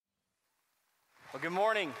Well, good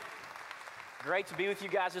morning. Great to be with you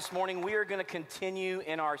guys this morning. We are going to continue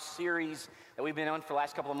in our series that we've been on for the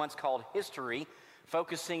last couple of months called History,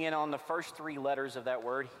 focusing in on the first three letters of that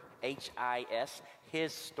word, H-I-S,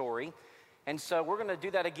 His story. And so we're going to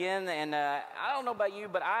do that again. And I don't know about you,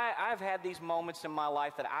 but I've had these moments in my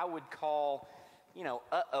life that I would call,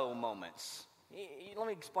 uh-oh moments. Let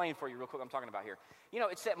me explain for you real quick what I'm talking about here.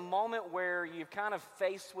 It's that moment where you're kind of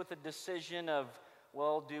faced with a decision of,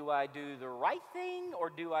 well, do I do the right thing or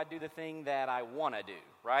do I do the thing that I want to do,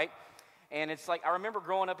 right? And it's like, I remember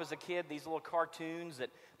growing up as a kid, these little cartoons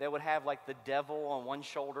that would have like the devil on one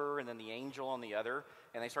shoulder and then the angel on the other,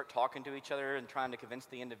 and they start talking to each other and trying to convince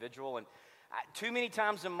the individual. And too many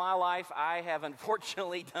times in my life, I have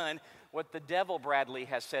unfortunately done what the devil Bradley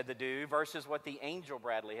has said to do versus what the angel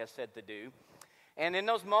Bradley has said to do. And in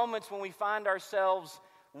those moments when we find ourselves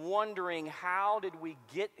wondering, how did we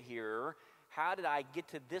get here? How did I get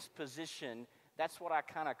to this position? That's what I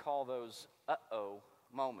kind of call those uh-oh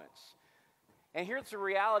moments. And here's the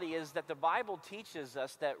reality is that the Bible teaches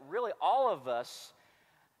us that really all of us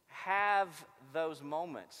have those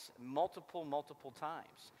moments multiple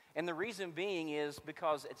times. And the reason being is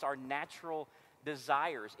because it's our natural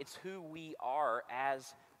desires. It's who we are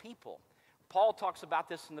as people. Paul talks about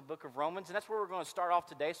this in the book of Romans, and that's where we're going to start off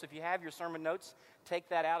today. So if you have your sermon notes, take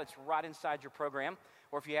that out. It's right inside your program.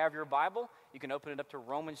 Or if you have your Bible, you can open it up to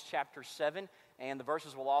Romans chapter 7, and the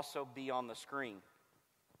verses will also be on the screen.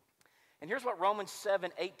 And here's what Romans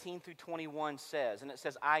 7:18 through 21 says. And it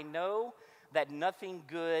says, I know that nothing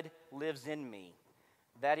good lives in me.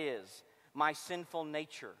 That is, my sinful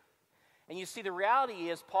nature. And you see, the reality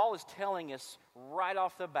is, Paul is telling us right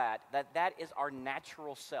off the bat that is our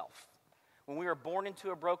natural self. When we are born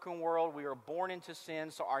into a broken world, we are born into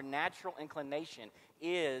sin, so our natural inclination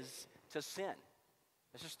is to sin.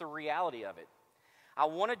 It's just the reality of it. I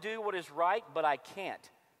want to do what is right, but I can't.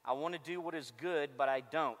 I want to do what is good, but I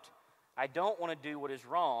don't. I don't want to do what is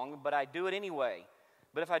wrong, but I do it anyway.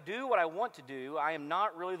 But if I do what I want to do, I am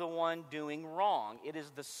not really the one doing wrong. It is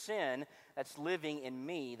the sin that's living in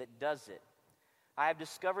me that does it. I have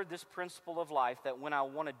discovered this principle of life that when I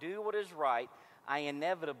want to do what is right, I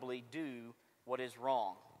inevitably do what is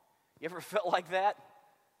wrong. You ever felt like that?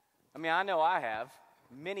 I mean, I know I have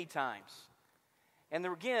many times. And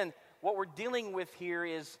again, what we're dealing with here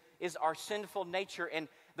is our sinful nature. And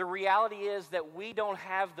the reality is that we don't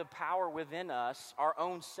have the power within us, our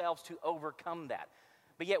own selves, to overcome that.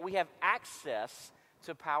 But yet we have access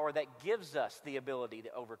to power that gives us the ability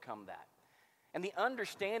to overcome that. And the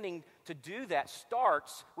understanding to do that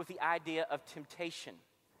starts with the idea of temptation.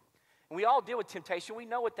 And we all deal with temptation. We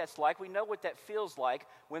know what that's like. We know what that feels like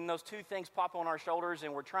when those two things pop on our shoulders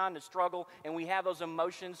and we're trying to struggle and we have those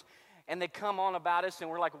emotions and they come on about us and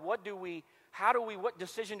we're like, what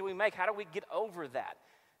decision do we make? How do we get over that?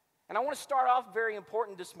 And I want to start off very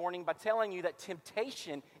important this morning by telling you that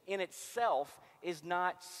temptation in itself is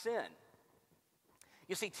not sin.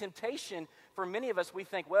 You see, temptation, for many of us, we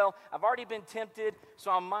think, well, I've already been tempted,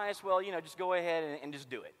 so I might as well, just go ahead and just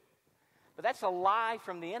do it. But that's a lie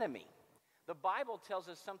from the enemy. The Bible tells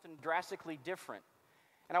us something drastically different.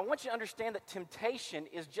 And I want you to understand that temptation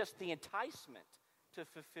is just the enticement to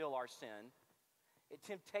fulfill our sin.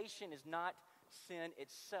 Temptation is not sin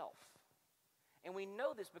itself. And we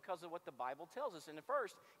know this because of what the Bible tells us. And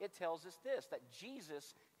first, it tells us this, that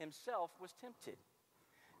Jesus himself was tempted.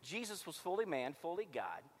 Jesus was fully man, fully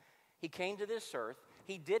God. He came to this earth.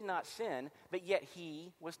 He did not sin, but yet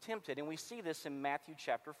he was tempted. And we see this in Matthew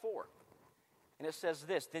chapter 4. And it says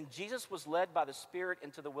this, Then Jesus was led by the Spirit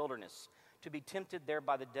into the wilderness to be tempted there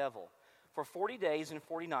by the devil. For 40 days and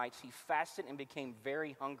 40 nights he fasted and became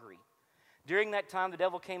very hungry. During that time the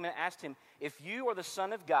devil came and asked him, If you are the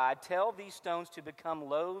Son of God, tell these stones to become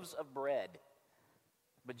loaves of bread.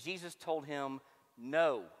 But Jesus told him,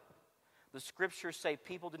 No. The scriptures say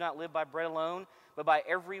people do not live by bread alone, but by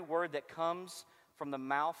every word that comes from the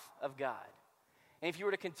mouth of God. And if you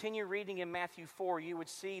were to continue reading in Matthew 4, you would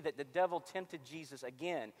see that the devil tempted Jesus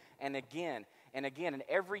again and again and again. And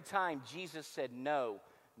every time Jesus said no,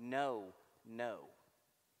 no, no.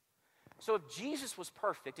 So if Jesus was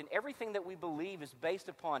perfect and everything that we believe is based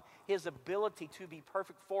upon his ability to be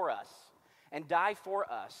perfect for us and die for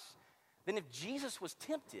us, then if Jesus was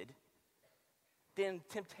tempted, then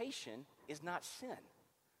temptation is not sin.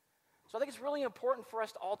 So I think it's really important for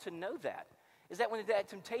us all to know that, is that when that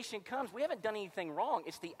temptation comes, we haven't done anything wrong.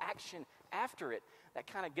 It's the action after it that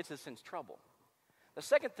kind of gets us in trouble. The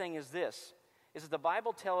second thing is this, is that the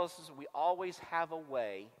Bible tells us we always have a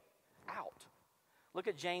way out. Look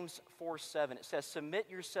at James 4:7. It says, Submit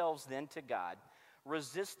yourselves then to God.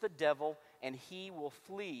 Resist the devil, and he will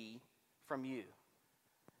flee from you.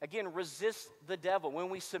 Again, resist the devil. When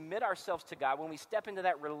we submit ourselves to God, when we step into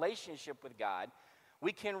that relationship with God,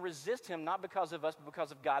 we can resist him not because of us, but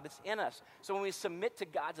because of God that's in us. So when we submit to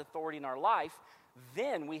God's authority in our life,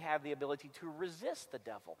 then we have the ability to resist the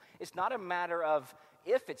devil. It's not a matter of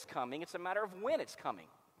if it's coming, it's a matter of when it's coming.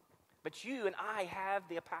 But you and I have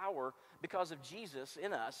the power, because of Jesus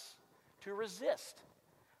in us, to resist.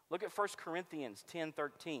 Look at 1 Corinthians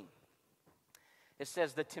 10:13. It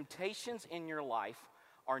says, the temptations in your life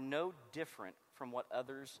are no different from what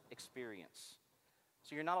others experience.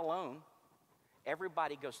 So you're not alone.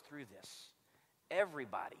 Everybody goes through this.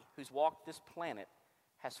 Everybody who's walked this planet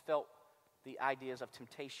has felt the ideas of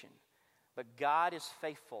temptation. But God is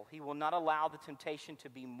faithful. He will not allow the temptation to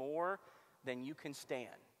be more than you can stand.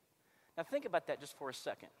 Now think about that just for a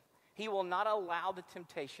second. He will not allow the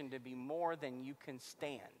temptation to be more than you can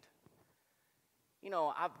stand. You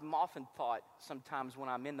know, I've often thought sometimes when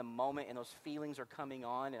I'm in the moment and those feelings are coming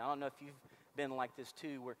on, and I don't know if you've been like this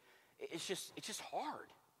too, where it's just hard.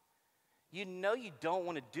 You know you don't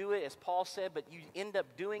want to do it, as Paul said, but you end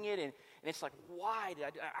up doing it, and it's like, why?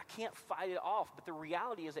 I can't fight it off. But the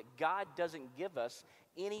reality is that God doesn't give us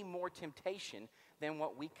any more temptation than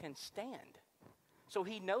what we can stand. So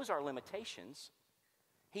he knows our limitations.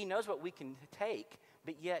 He knows what we can take,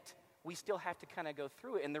 but yet we still have to kind of go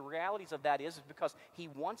through it. And the realities of that is because he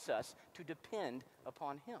wants us to depend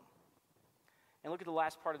upon him. And look at the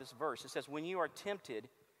last part of this verse. It says, when you are tempted,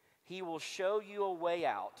 he will show you a way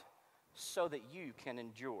out so that you can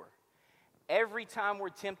endure. Every time we're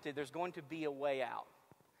tempted, there's going to be a way out.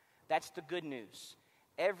 That's the good news.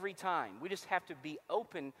 Every time. We just have to be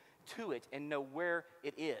open to it and know where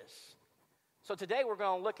it is. So today we're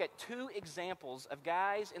going to look at two examples of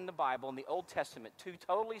guys in the Bible, in the Old Testament, two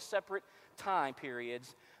totally separate time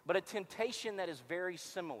periods, but a temptation that is very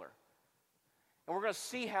similar. And we're going to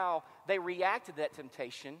see how they reacted to that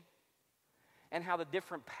temptation and how the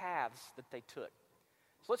different paths that they took.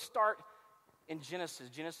 So let's start in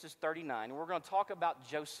Genesis 39, and we're going to talk about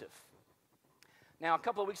Joseph. Now, a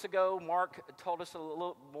couple of weeks ago, Mark told us a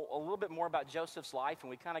little bit more about Joseph's life,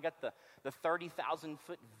 and we kind of got the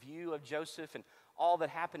 30,000-foot view of Joseph and all that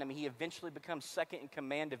happened. I mean, he eventually becomes second in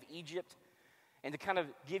command of Egypt. And to kind of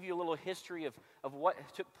give you a little history of what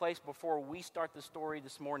took place before we start the story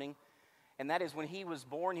this morning, and that is when he was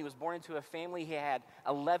born into a family. He had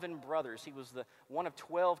 11 brothers. He was the one of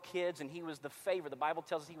 12 kids, and he was the favorite. The Bible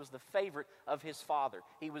tells us he was the favorite of his father.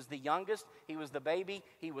 He was the youngest, he was the baby,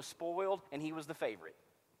 he was spoiled, and he was the favorite.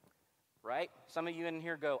 Right? Some of you in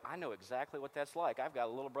here go, I know exactly what that's like. I've got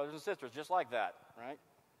little brothers and sisters just like that, right?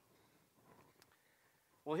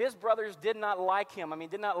 Well, his brothers did not like him.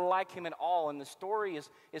 Did not like him at all. And the story is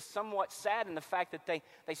somewhat sad in the fact that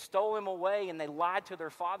they stole him away and they lied to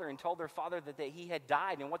their father and told their father that he had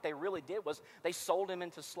died. And what they really did was they sold him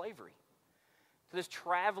into slavery to this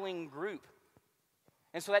traveling group.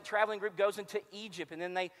 And so that traveling group goes into Egypt, and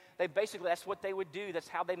then they basically, that's what they would do. That's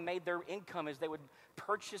how they made their income, is they would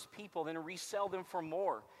purchase people, then resell them for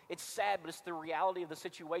more. It's sad, but it's the reality of the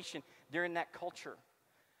situation during that culture.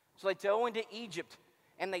 So they go into Egypt,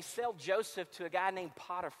 and they sell Joseph to a guy named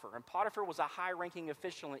Potiphar. And Potiphar was a high-ranking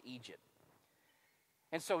official in Egypt.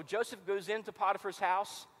 And so Joseph goes into Potiphar's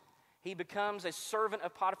house. He becomes a servant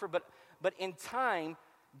of Potiphar, but in time,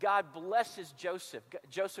 God blesses Joseph.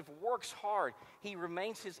 Joseph works hard. He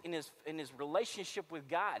remains in his relationship with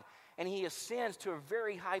God, and he ascends to a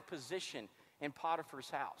very high position in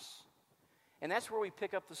Potiphar's house. And that's where we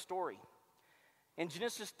pick up the story. In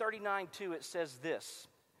Genesis 39:2, it says this: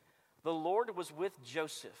 the Lord was with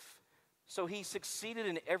Joseph, so he succeeded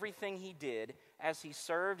in everything he did as he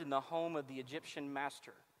served in the home of the Egyptian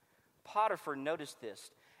master. Potiphar noticed this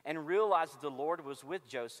and realized that the Lord was with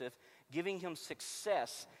Joseph, giving him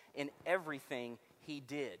success in everything he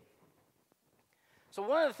did. So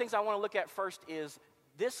one of the things I want to look at first is,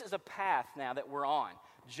 this is a path now that we're on.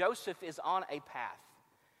 Joseph is on a path.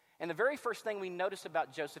 And the very first thing we notice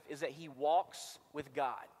about Joseph is that he walks with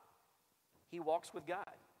God. He walks with God.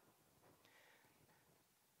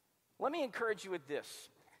 Let me encourage you with this,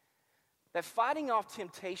 that fighting off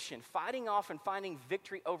temptation, fighting off and finding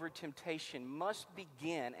victory over temptation must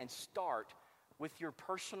begin and start with your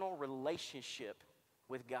personal relationship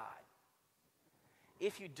with God.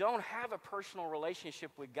 If you don't have a personal relationship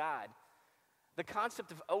with God, the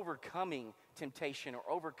concept of overcoming temptation or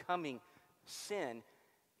overcoming sin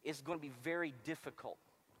is going to be very difficult.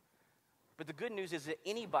 But the good news is that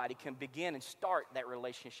anybody can begin and start that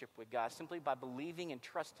relationship with God simply by believing and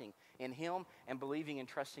trusting in Him and believing and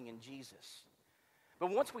trusting in Jesus. But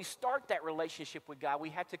once we start that relationship with God, we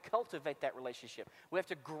have to cultivate that relationship. We have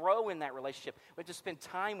to grow in that relationship. We have to spend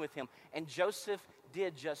time with him. And Joseph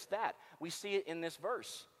did just that. We see it in this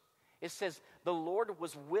verse. It says, the Lord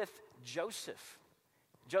was with Joseph.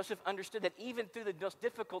 Joseph understood that even through the most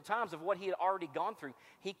difficult times of what he had already gone through,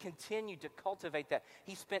 he continued to cultivate that.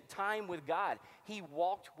 He spent time with God. He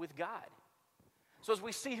walked with God. So as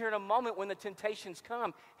we see here in a moment when the temptations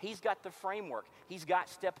come, he's got the framework. He's got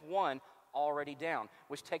step one already down,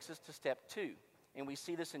 which takes us to step two. And we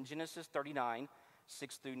see this in Genesis 39,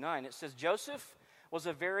 6 through 9. It says, Joseph was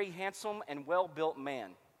a very handsome and well-built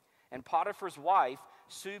man, and Potiphar's wife,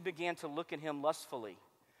 Sue, began to look at him lustfully.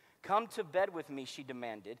 Come to bed with me, she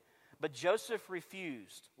demanded. But Joseph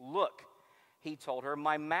refused. Look, he told her,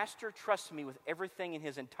 my master trusts me with everything in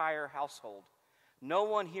his entire household. No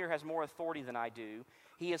one here has more authority than I do.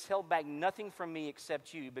 He has held back nothing from me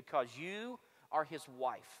except you, because you are his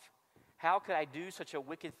wife. How could I do such a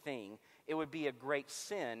wicked thing? It would be a great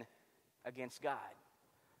sin against God.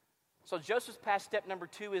 So Joseph's past step number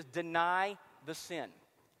two is deny the sin.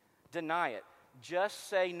 Deny it. Just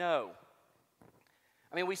say no.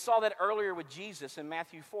 I mean, we saw that earlier with Jesus in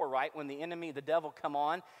Matthew 4, right? When the enemy, the devil, come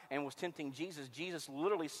on and was tempting Jesus, Jesus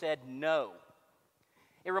literally said no.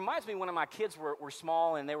 It reminds me when my kids were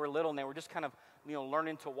small and they were little and they were just kind of,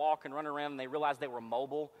 learning to walk and run around, and they realized they were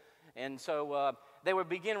mobile. And so they would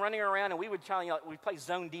begin running around, and we would try, we'd play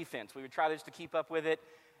zone defense. We would try just to keep up with it.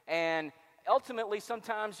 And ultimately,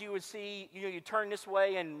 sometimes you would see, you turn this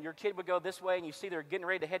way and your kid would go this way, and you see they're getting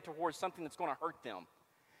ready to head towards something that's going to hurt them.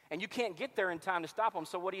 And you can't get there in time to stop them,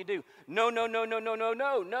 so what do? No, no, no, no, no, no,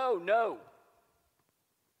 no, no, no.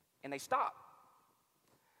 And they stop.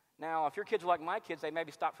 Now, if your kids are like my kids, they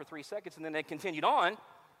maybe stopped for 3 seconds and then they continued on,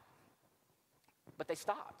 but they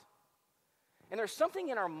stopped. And there's something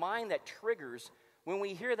in our mind that triggers when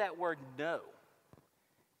we hear that word no.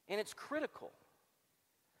 And it's critical.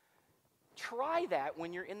 Try that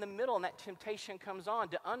when you're in the middle and that temptation comes on,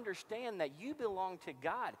 to understand that you belong to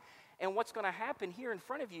God. And what's going to happen here in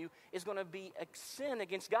front of you is going to be a sin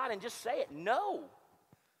against God, and just say it. No.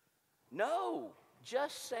 No.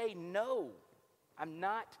 Just say no. I'm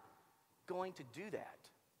not going to do that.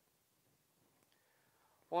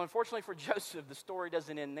 Well, unfortunately for Joseph, the story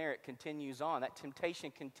doesn't end there. It continues on. That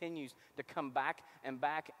temptation continues to come back and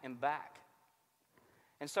back and back.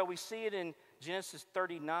 And so we see it in Genesis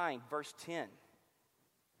 39, verse 10.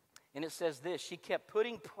 And it says this: she kept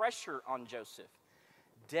putting pressure on Joseph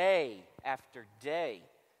day after day,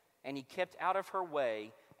 and he kept out of her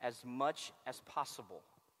way as much as possible.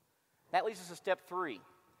 That leads us to step 3.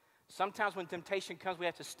 Sometimes when temptation comes, we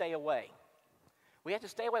have to stay away. We have to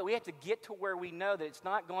stay away. We have to get to where we know that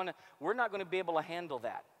we're not going to be able to handle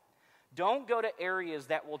that. Don't go to areas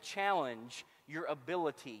that will challenge your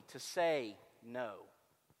ability to say no.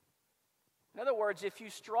 In other words, if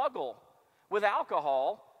you struggle with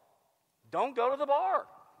alcohol, don't go to the bar.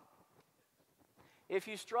 If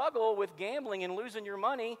you struggle with gambling and losing your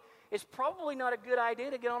money, it's probably not a good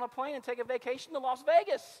idea to get on a plane and take a vacation to Las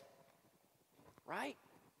Vegas. Right?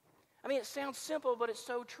 I mean, it sounds simple, but it's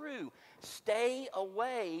so true. Stay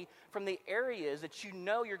away from the areas that you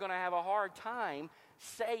know you're going to have a hard time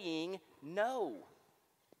saying no.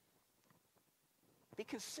 Be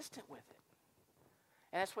consistent with it.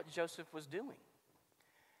 And that's what Joseph was doing.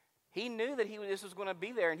 He knew that this was going to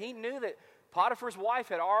be there, and he knew that Potiphar's wife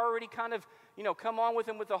had already kind of, come on with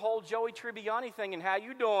him with the whole Joey Tribbiani thing and how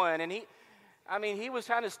you doing, and he was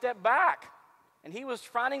trying to step back. And he was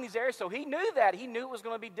finding these areas, so he knew that. He knew it was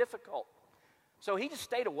going to be difficult. So he just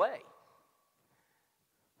stayed away.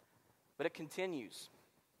 But it continues.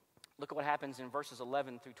 Look at what happens in verses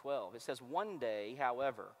 11 through 12. It says, one day,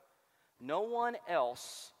 however, no one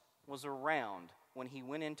else was around when he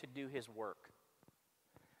went in to do his work.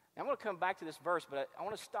 Now, I'm going to come back to this verse, but I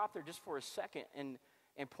want to stop there just for a second and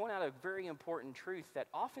point out a very important truth, that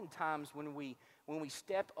oftentimes when we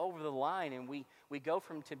step over the line and we go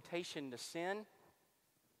from temptation to sin,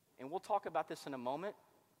 and we'll talk about this in a moment,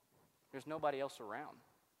 there's nobody else around.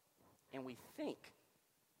 And we think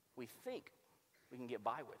we can get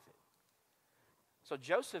by with it. So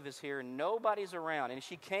Joseph is here, and nobody's around. And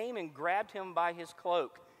she came and grabbed him by his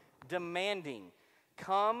cloak, demanding,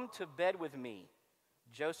 come to bed with me.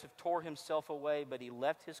 Joseph tore himself away, but he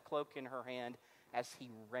left his cloak in her hand as he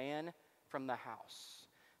ran from the house.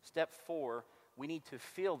 Step 4, we need to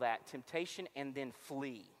feel that temptation and then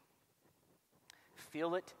flee.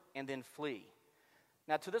 Feel it and then flee.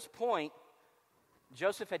 Now, to this point,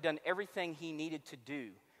 Joseph had done everything he needed to do,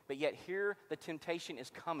 but yet here the temptation is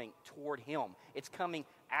coming toward him. It's coming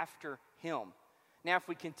after him. Now, if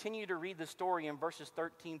we continue to read the story in verses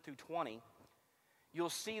 13 through 20, you'll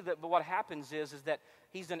see that what happens is that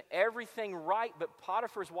he's done everything right, but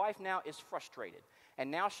Potiphar's wife now is frustrated.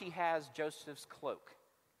 And now she has Joseph's cloak.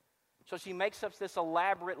 So she makes up this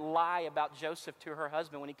elaborate lie about Joseph to her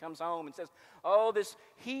husband when he comes home and says, oh, this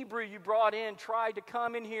Hebrew you brought in tried to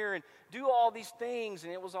come in here and do all these things.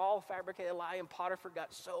 And it was all a fabricated lie. And Potiphar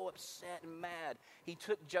got so upset and mad. He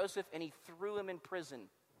took Joseph and he threw him in prison.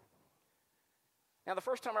 Now, the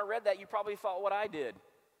first time I read that, you probably thought what I did.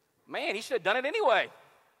 Man, he should have done it anyway.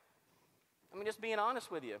 I mean, just being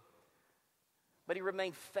honest with you. But he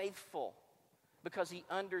remained faithful because he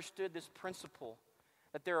understood this principle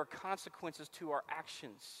that there are consequences to our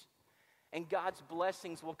actions. And God's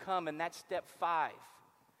blessings will come, and that's step 5.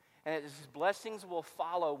 And his blessings will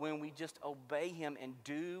follow when we just obey him and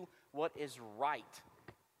do what is right.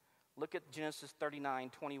 Look at Genesis 39,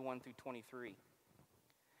 21 through 23. It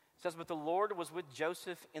says, but the Lord was with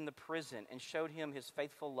Joseph in the prison and showed him his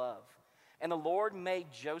faithful love. And the Lord made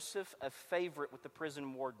Joseph a favorite with the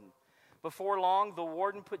prison warden. Before long, the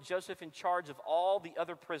warden put Joseph in charge of all the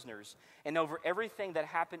other prisoners and over everything that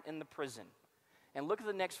happened in the prison. And look at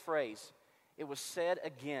the next phrase. It was said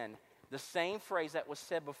again, the same phrase that was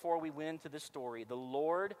said before we went into this story. The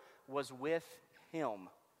Lord was with him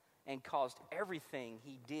and caused everything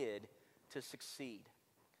he did to succeed.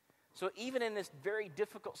 So even in this very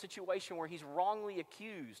difficult situation where he's wrongly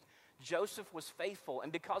accused, Joseph was faithful.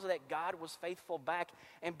 And because of that, God was faithful back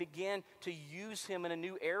and began to use him in a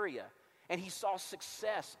new area. And he saw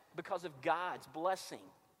success because of God's blessing.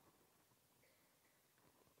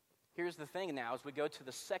 Here's the thing now, as we go to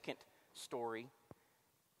the second story,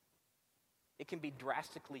 it can be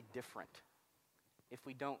drastically different if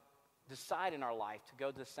we don't decide in our life to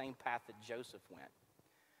go the same path that Joseph went.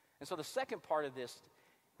 And so the second part of this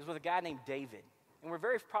is with a guy named David. And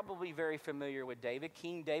we're probably very familiar with David.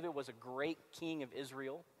 King David was a great king of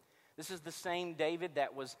Israel. This is the same David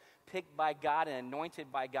that was picked by God and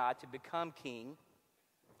anointed by God to become king.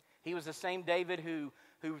 He was the same David who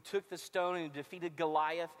took the stone and defeated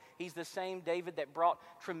Goliath. He's the same David that brought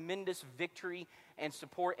tremendous victory and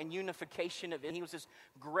support and unification of it. He was this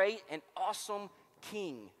great and awesome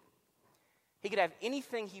king. He could have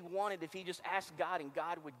anything he wanted if he just asked God, and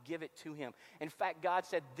God would give it to him. In fact, God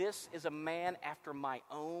said, this is a man after my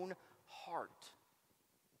own heart.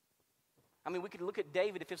 I mean, we could look at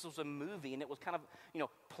David if this was a movie and it was kind of,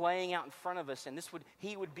 playing out in front of us, and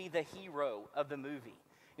he would be the hero of the movie.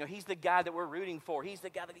 He's the guy that we're rooting for. He's the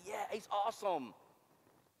guy that, he's awesome.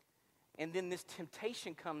 And then this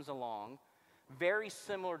temptation comes along, very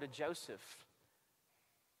similar to Joseph,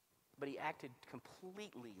 but he acted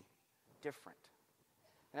completely different.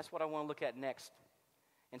 And that's what I want to look at next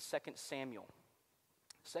in 2 Samuel.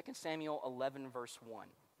 2 Samuel 11, verse 1.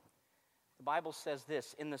 The Bible says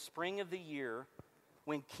this, in the spring of the year,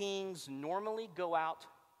 when kings normally go out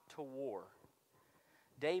to war,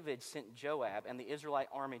 David sent Joab and the Israelite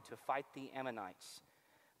army to fight the Ammonites.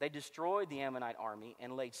 They destroyed the Ammonite army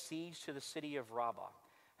and laid siege to the city of Rabbah.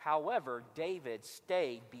 However, David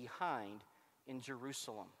stayed behind in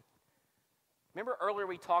Jerusalem. Remember earlier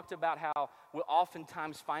we talked about how we'll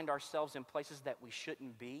oftentimes find ourselves in places that we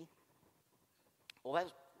shouldn't be? Well,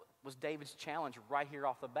 that was David's challenge right here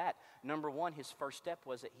off the bat. Number one, his first step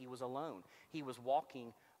was that he was alone. He was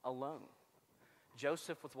walking alone.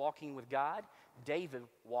 Joseph was walking with God. David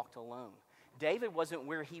walked alone. David wasn't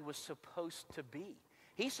where he was supposed to be.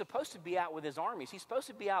 He's supposed to be out with his armies. He's supposed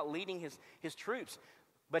to be out leading his troops.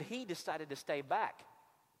 But he decided to stay back.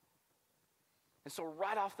 And so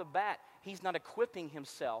right off the bat, he's not equipping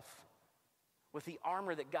himself with the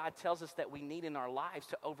armor that God tells us that we need in our lives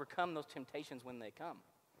to overcome those temptations when they come.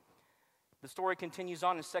 The story continues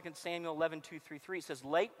on in 2 Samuel 11, 2 through 3. It says,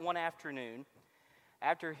 late one afternoon,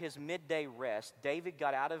 after his midday rest, David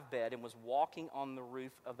got out of bed and was walking on the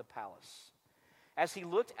roof of the palace. As he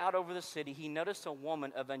looked out over the city, he noticed a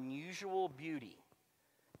woman of unusual beauty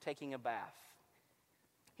taking a bath.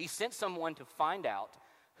 He sent someone to find out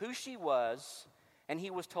who she was, and he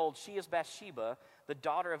was told, she is Bathsheba, the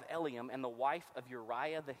daughter of Eliam and the wife of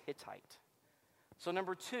Uriah the Hittite. So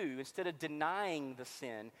number two, instead of denying the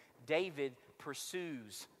sin, David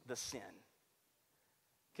pursues the sin.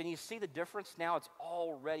 Can you see the difference? Now it's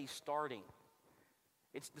already starting.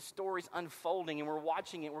 The story's unfolding, and we're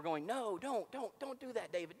watching it. We're going, no, don't do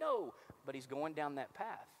that, David, no. But he's going down that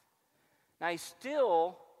path. Now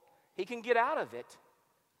he can get out of it,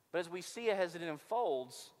 but as we see it as it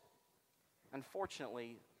unfolds,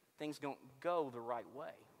 unfortunately, things don't go the right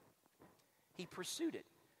way. He pursued it.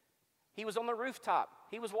 He was on the rooftop.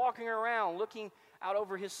 He was walking around looking out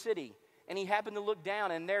over his city. And he happened to look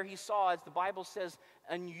down, and there he saw, as the Bible says,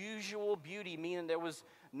 unusual beauty, meaning there was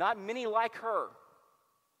not many like her.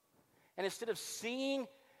 And instead of seeing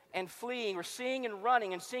and fleeing, or seeing and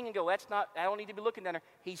running, and seeing and go, I don't need to be looking down there,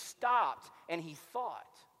 he stopped and he thought.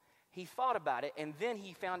 He thought about it, and then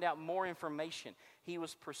he found out more information. He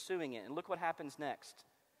was pursuing it. And look what happens next.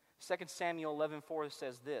 2 Samuel 11:4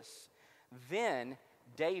 says this, then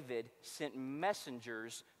David sent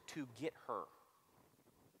messengers to get her.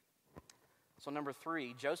 So number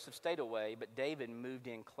 3, Joseph stayed away, but David moved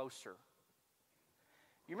in closer.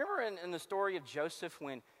 You remember in the story of Joseph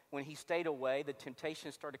when he stayed away, the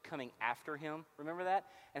temptation started coming after him? Remember that?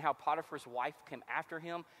 And how Potiphar's wife came after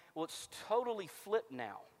him? Well, it's totally flipped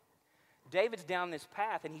now. David's down this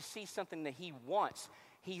path, and he sees something that he wants.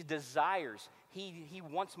 He desires. He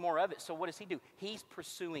wants more of it. So what does he do? He's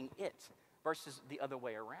pursuing it versus the other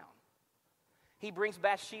way around. He brings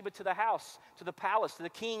Bathsheba to the house, to the palace, to the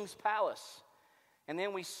king's palace. And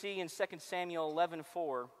then we see in 2 Samuel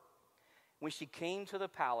 11:4, when she came to the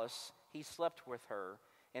palace, he slept with her,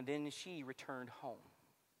 and then she returned home.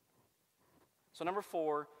 So number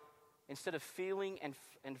 4, instead of feeling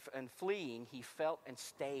and fleeing, he felt and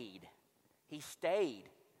stayed. He stayed.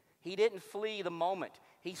 He didn't flee the moment.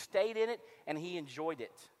 He stayed in it, and he enjoyed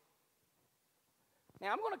it.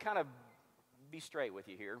 Now, I'm going to kind of be straight with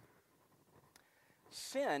you here.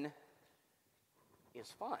 Sin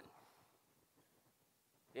is fun.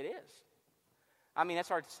 It is. I mean,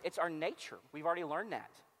 it's our nature. We've already learned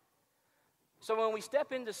that. So when we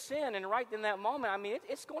step into sin, and right in that moment, I mean,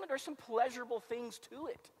 there's some pleasurable things to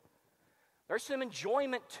it. There's some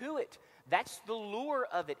enjoyment to it. That's the lure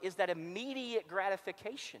of it, is that immediate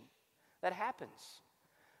gratification that happens.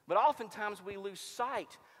 But oftentimes we lose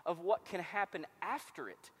sight of what can happen after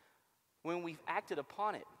it when we've acted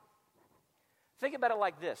upon it. Think about it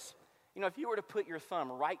like this. You know, if you were to put your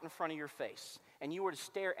thumb right in front of your face and you were to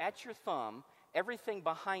stare at your thumb, everything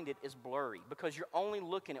behind it is blurry because you're only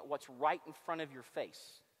looking at what's right in front of your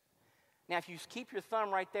face. Now, if you keep your thumb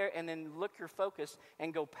right there and then look your focus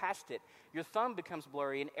and go past it, your thumb becomes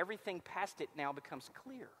blurry and everything past it now becomes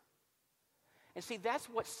clear. And see, that's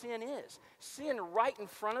what sin is. Sin right in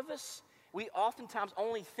front of us, we oftentimes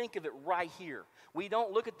only think of it right here. We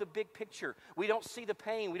don't look at the big picture. We don't see the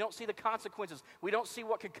pain. We don't see the consequences. We don't see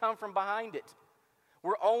what could come from behind it.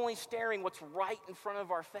 We're only staring what's right in front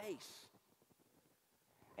of our face.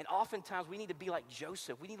 And oftentimes we need to be like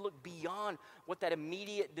Joseph. We need to look beyond what that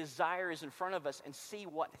immediate desire is in front of us and see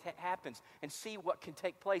what happens and see what can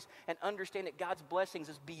take place and understand that God's blessings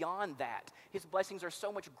is beyond that. His blessings are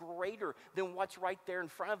so much greater than what's right there in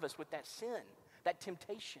front of us with that sin, that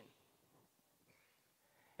temptation.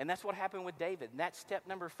 And that's what happened with David. And that's step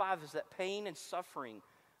number 5, is that pain and suffering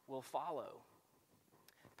will follow.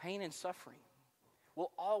 Pain and suffering will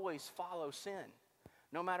always follow sin,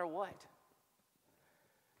 no matter what.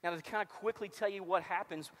 Now, to kind of quickly tell you what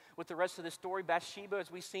happens with the rest of the story, Bathsheba, as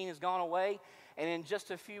we've seen, has gone away. And then just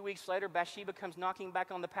a few weeks later, Bathsheba comes knocking back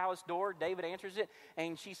on the palace door. David answers it,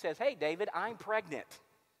 and she says, "Hey, David, I'm pregnant."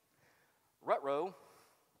 Ruh-roh.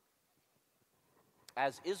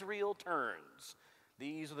 As Israel turns,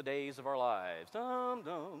 these are the days of our lives. Dum,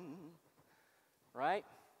 dum. Right?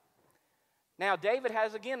 Now, David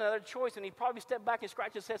has, again, another choice, and he probably stepped back and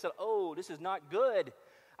scratched his head and said, "Oh, this is not good.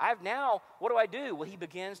 What do I do?" Well, he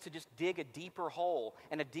begins to just dig a deeper hole,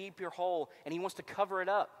 and he wants to cover it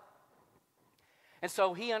up. And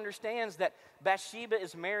so he understands that Bathsheba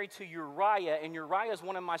is married to Uriah, and Uriah is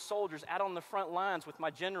one of my soldiers out on the front lines with my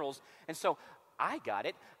generals. And so I got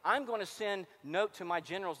it. I'm going to send a note to my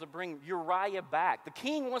generals to bring Uriah back. The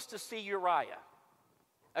king wants to see Uriah,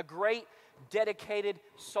 a great, dedicated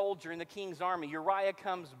soldier in the king's army. Uriah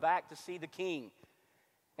comes back to see the king.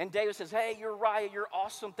 And David says, "Hey, Uriah, you're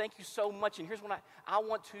awesome. Thank you so much. And here's what I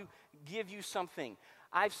want to give you something.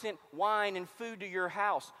 I've sent wine and food to your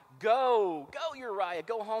house. Go, Uriah.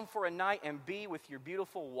 Go home for a night and be with your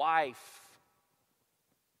beautiful wife."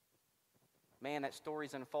 Man, that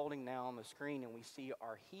story's unfolding now on the screen, and we see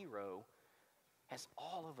our hero has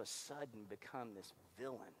all of a sudden become this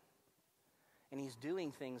villain. And he's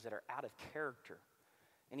doing things that are out of character.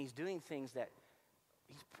 And he's doing things that,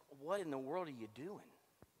 what in the world are you doing?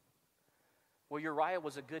 Well, Uriah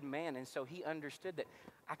was a good man, and so he understood that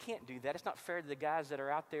I can't do that. It's not fair to the guys that are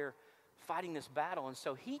out there fighting this battle. And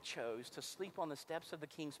so he chose to sleep on the steps of the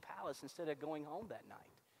king's palace instead of going home that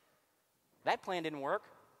night. That plan didn't work.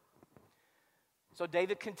 So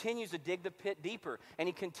David continues to dig the pit deeper, and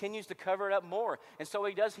he continues to cover it up more. And so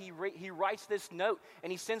he does, he writes this note,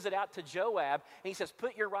 and he sends it out to Joab, and he says,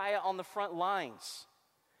 "Put Uriah on the front lines."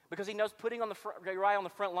 Because he knows putting Uriah on the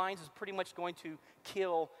front lines is pretty much going to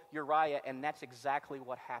kill Uriah, and that's exactly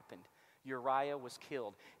what happened. Uriah was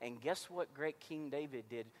killed. And guess what great King David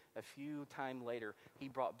did a few times later? He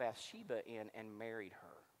brought Bathsheba in and married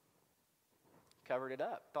her. Covered it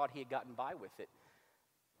up. Thought he had gotten by with it,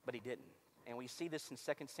 but he didn't. And we see this in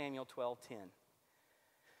 2 Samuel 12:10.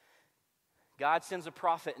 God sends a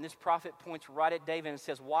prophet, and this prophet points right at David and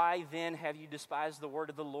says, "Why then have you despised the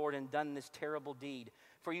word of the Lord and done this terrible deed?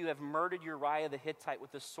 For you have murdered Uriah the Hittite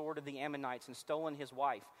with the sword of the Ammonites and stolen his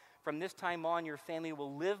wife. From this time on, your family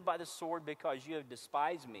will live by the sword because you have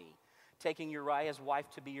despised me, taking Uriah's wife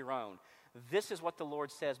to be your own. This is what the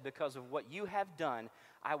Lord says, because of what you have done,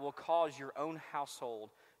 I will cause your own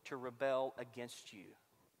household to rebel against you."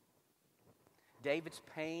 David's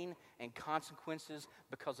pain and consequences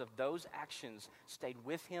because of those actions stayed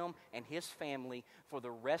with him and his family for the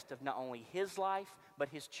rest of not only his life, but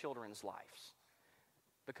his children's lives,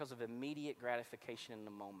 because of immediate gratification in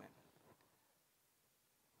the moment.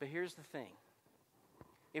 But here's the thing.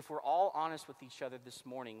 If we're all honest with each other this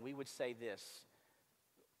morning, we would say this: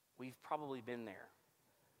 we've probably been there.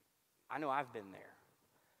 I know I've been there,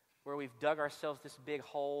 where we've dug ourselves this big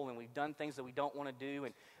hole and we've done things that we don't want to do,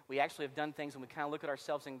 and we actually have done things and we kind of look at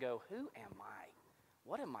ourselves and go, who am I?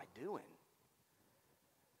 What am I doing?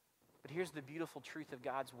 But here's the beautiful truth of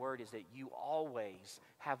God's word, is that you always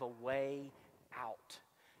have a way out.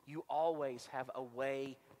 You always have a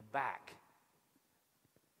way back.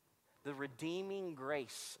 The redeeming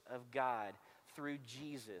grace of God through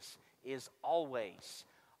Jesus is always,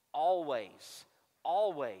 always,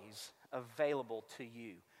 always available to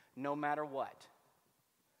you, no matter what.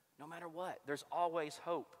 No matter what, there's always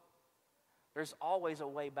hope. There's always a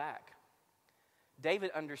way back.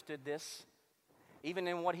 David understood this. Even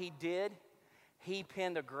in what he did, he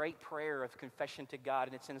penned a great prayer of confession to God,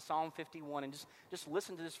 and it's in Psalm 51. And just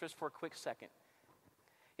listen to this just for a quick second.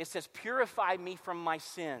 It says, "Purify me from my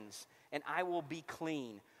sins, and I will be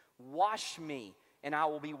clean. Wash me, and I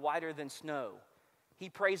will be whiter than snow." He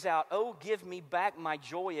prays out, "Oh, give me back my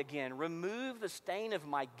joy again. Remove the stain of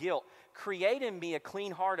my guilt. Create in me a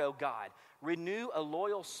clean heart, O God. Renew a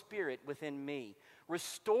loyal spirit within me.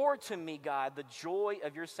 Restore to me, God, the joy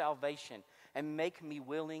of your salvation, and make me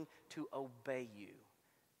willing to obey you."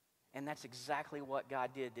 And that's exactly what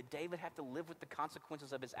God did. Did David have to live with the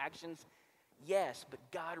consequences of his actions? Yes, but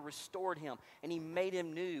God restored him, and he made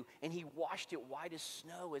him new, and he washed it white as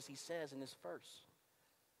snow, as he says in this verse.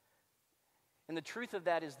 And the truth of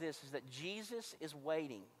that is this, is that Jesus is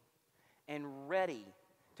waiting and ready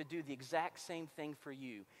to do the exact same thing for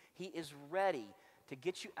you. He is ready to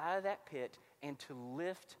get you out of that pit and to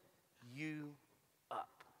lift you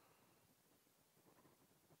up.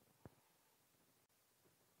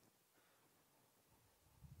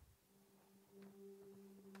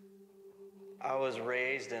 I was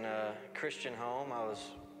raised in a Christian home. I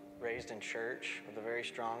was raised in church with a very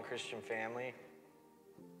strong Christian family.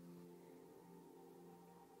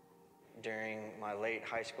 During my late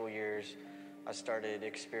high school years, I started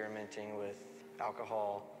experimenting with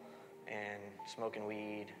alcohol and smoking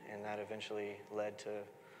weed, and that eventually led to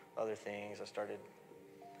other things. I started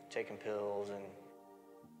taking pills and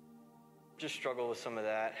just struggled with some of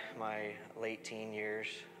that my late teen years.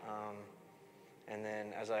 And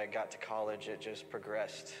then as I got to college, it just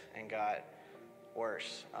progressed and got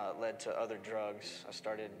worse. It led to other drugs. I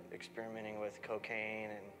started experimenting with cocaine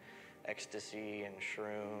and ecstasy and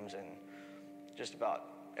shrooms and just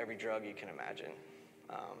about every drug you can imagine.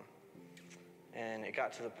 And it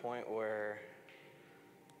got to the point where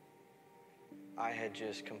I had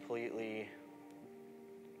just completely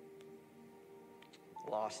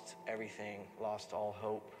lost everything, lost all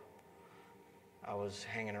hope. I was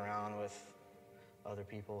hanging around with other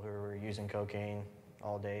people who were using cocaine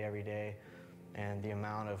all day, every day, and the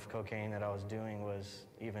amount of cocaine that I was doing was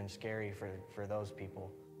even scary for those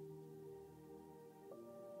people.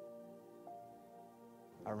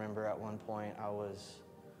 I remember at one point I was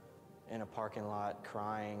in a parking lot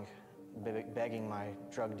crying, begging my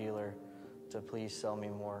drug dealer to please sell me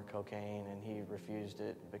more cocaine, and he refused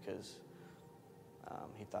it because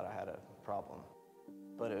he thought I had a problem.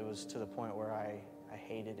 But it was to the point where I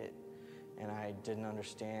hated it, and I didn't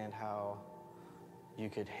understand how you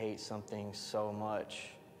could hate something so much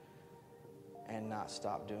and not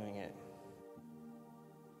stop doing it.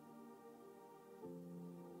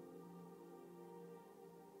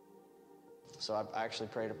 So I actually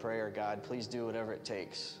prayed a prayer, God, please do whatever it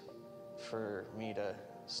takes for me to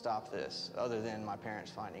stop this, other than my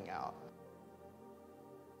parents finding out.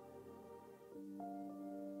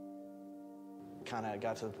 Kind of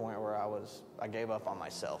got to the point where I gave up on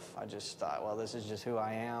myself. I just thought, well, this is just who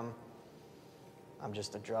I am. I'm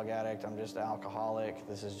just a drug addict. I'm just an alcoholic.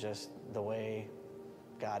 This is just the way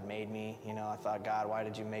God made me. I thought, God, why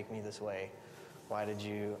did you make me this way? Why did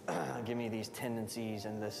you give me these tendencies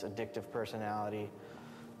and this addictive personality?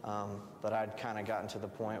 But I'd kind of gotten to the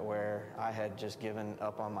point where I had just given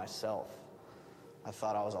up on myself. I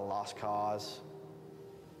thought I was a lost cause.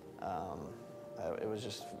 It was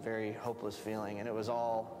just a very hopeless feeling, and it was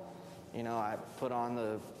all, I put on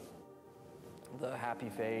the happy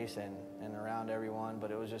face and around everyone,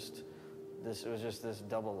 but it was just this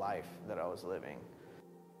double life that I was living.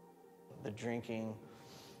 The drinking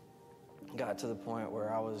got to the point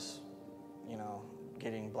where I was,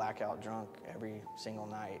 getting blackout drunk every single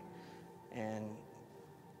night, and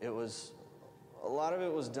a lot of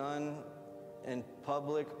it was done in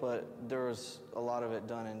public, but there was a lot of it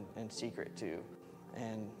done in secret too.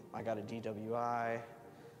 And I got a DWI.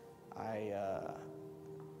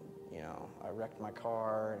 I wrecked my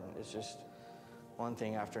car, and it's just one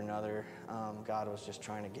thing after another. God was just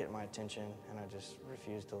trying to get my attention, and I just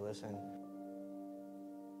refused to listen.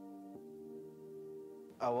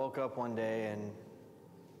 I woke up one day and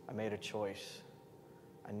I made a choice.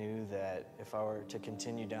 I knew that if I were to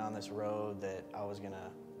continue down this road that I was going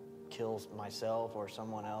to kill myself or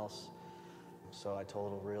someone else. So I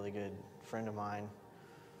told a really good friend of mine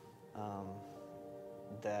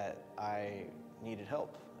that I needed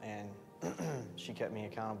help, and she kept me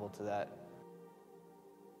accountable to that.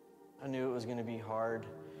 I knew it was going to be hard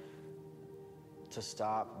to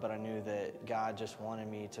stop, but I knew that God just wanted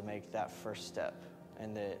me to make that first step,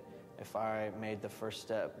 and that if I made the first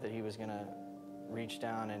step, that he was going to reach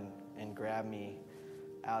down and grab me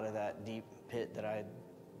out of that deep pit that I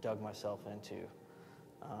dug myself into.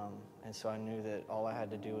 And so I knew that all I had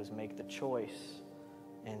to do was make the choice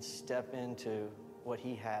and step into what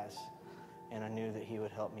he has, and I knew that he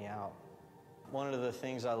would help me out. One of the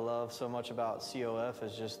things I love so much about COF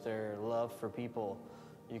is just their love for people.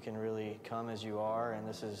 You can really come as you are, and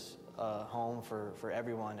this is a home for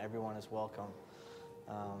everyone. Everyone is welcome.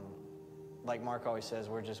 Like Mark always says,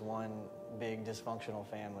 we're just one big dysfunctional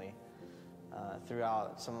family.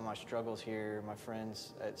 Throughout some of my struggles here, my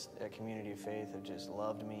friends at Community of Faith have just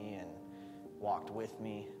loved me and walked with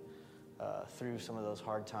me through some of those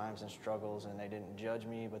hard times and struggles, and they didn't judge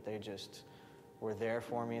me, but they just were there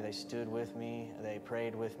for me. They stood with me, they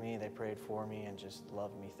prayed with me, they prayed for me, and just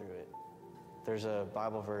loved me through it. There's a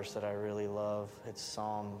Bible verse that I really love. It's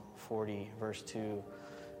Psalm 40, verse 2,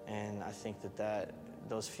 and I think that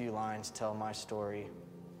those few lines tell my story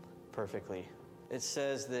perfectly. It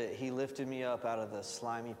says that he lifted me up out of the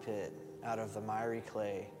slimy pit, out of the miry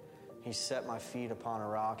clay. He set my feet upon a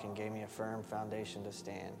rock and gave me a firm foundation to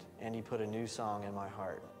stand. And he put a new song in my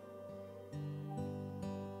heart.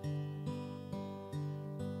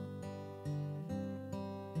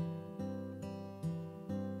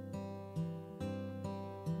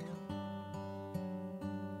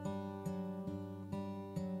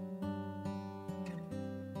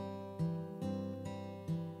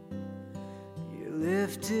 You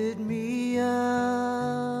lifted me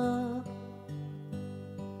up.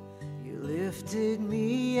 You lifted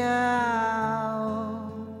me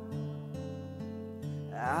out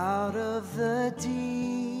of the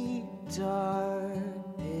deep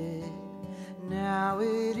dark pit. Now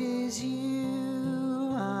it is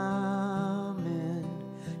you I'm in.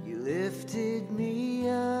 You lifted me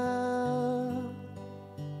up.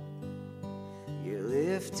 You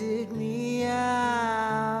lifted me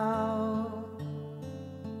out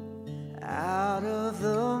of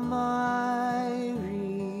the miry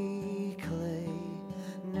clay.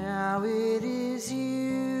 Now it is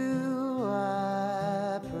you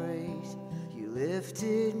I praise. You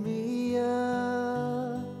lifted me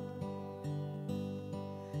up.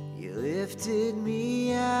 You lifted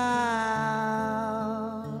me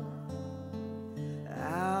out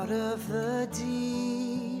of the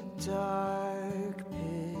deep dark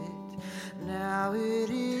pit. Now it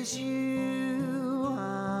is you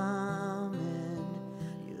I'm in.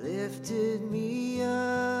 You lifted me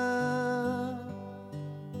up.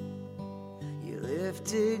 You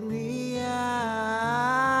lifted me out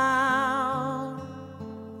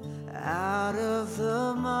of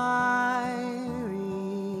the miry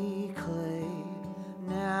clay.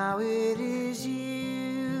 Now it is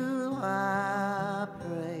you I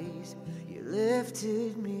praise. You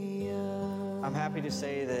lifted me up. I'm happy to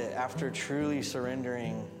say that after truly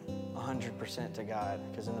surrendering 100% to God,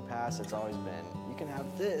 because in the past it's always been, you can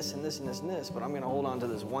have this and this and this and this, but I'm going to hold on to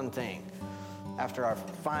this one thing. After I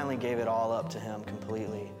finally gave it all up to him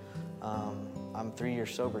completely, I'm 3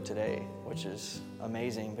 years sober today, which is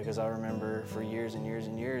amazing, because I remember for years and years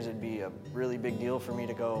and years it'd be a really big deal for me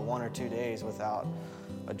to go 1 or 2 days without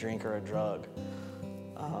a drink or a drug.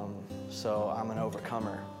 So I'm an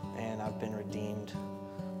overcomer, and I've been redeemed,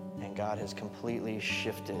 and God has completely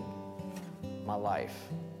shifted my life,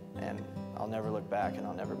 and I'll never look back, and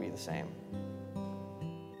I'll never be the same.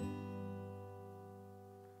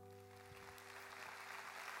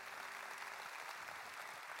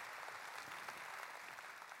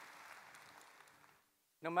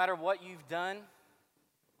 No matter what you've done,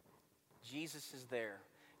 Jesus is there.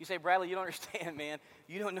 You say, Bradley, you don't understand, man.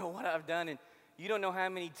 You don't know what I've done, and you don't know how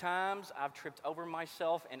many times I've tripped over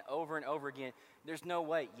myself and over again. There's no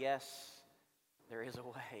way. Yes, there is a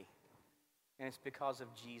way, and it's because of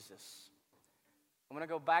Jesus. I'm going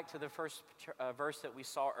to go back to the first verse that we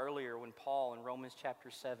saw earlier when Paul in Romans chapter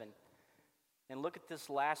 7. And look at this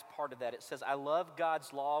last part of that. It says, I love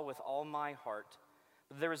God's law with all my heart.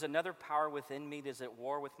 There is another power within me that is at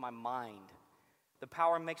war with my mind. The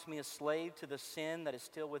power makes me a slave to the sin that is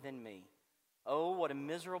still within me. Oh, what a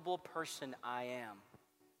miserable person I am.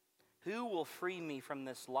 Who will free me from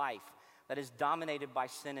this life that is dominated by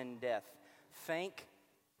sin and death? Thank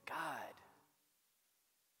God.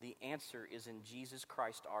 The answer is in Jesus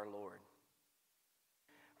Christ our Lord.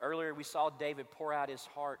 Earlier we saw David pour out his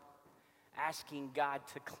heart, asking God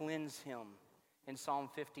to cleanse him in Psalm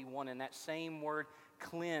 51. And that same word,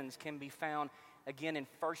 cleanse, can be found again in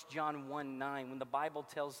 1 John 1:9, when the Bible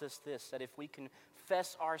tells us this, that if we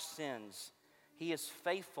confess our sins, He is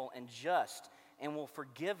faithful and just and will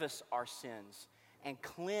forgive us our sins and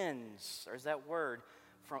cleanse, there's that word,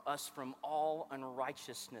 from us from all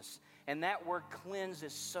unrighteousness. And that word cleanse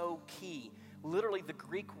is so key. Literally, the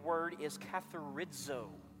Greek word is katharizo,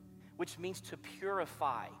 which means to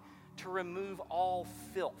purify, to remove all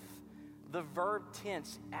filth. The verb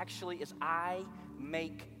tense actually is I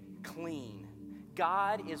make clean.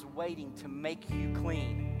 God is waiting to make you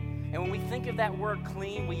clean. And when we think of that word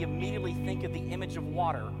clean, we immediately think of the image of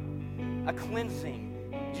water, a cleansing.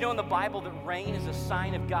 Do you know in the Bible that rain is a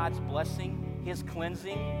sign of God's blessing, His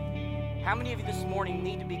cleansing? How many of you this morning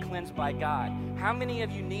need to be cleansed by God? How many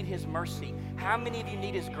of you need His mercy? How many of you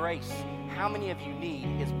need His grace? How many of you need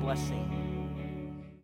His blessing?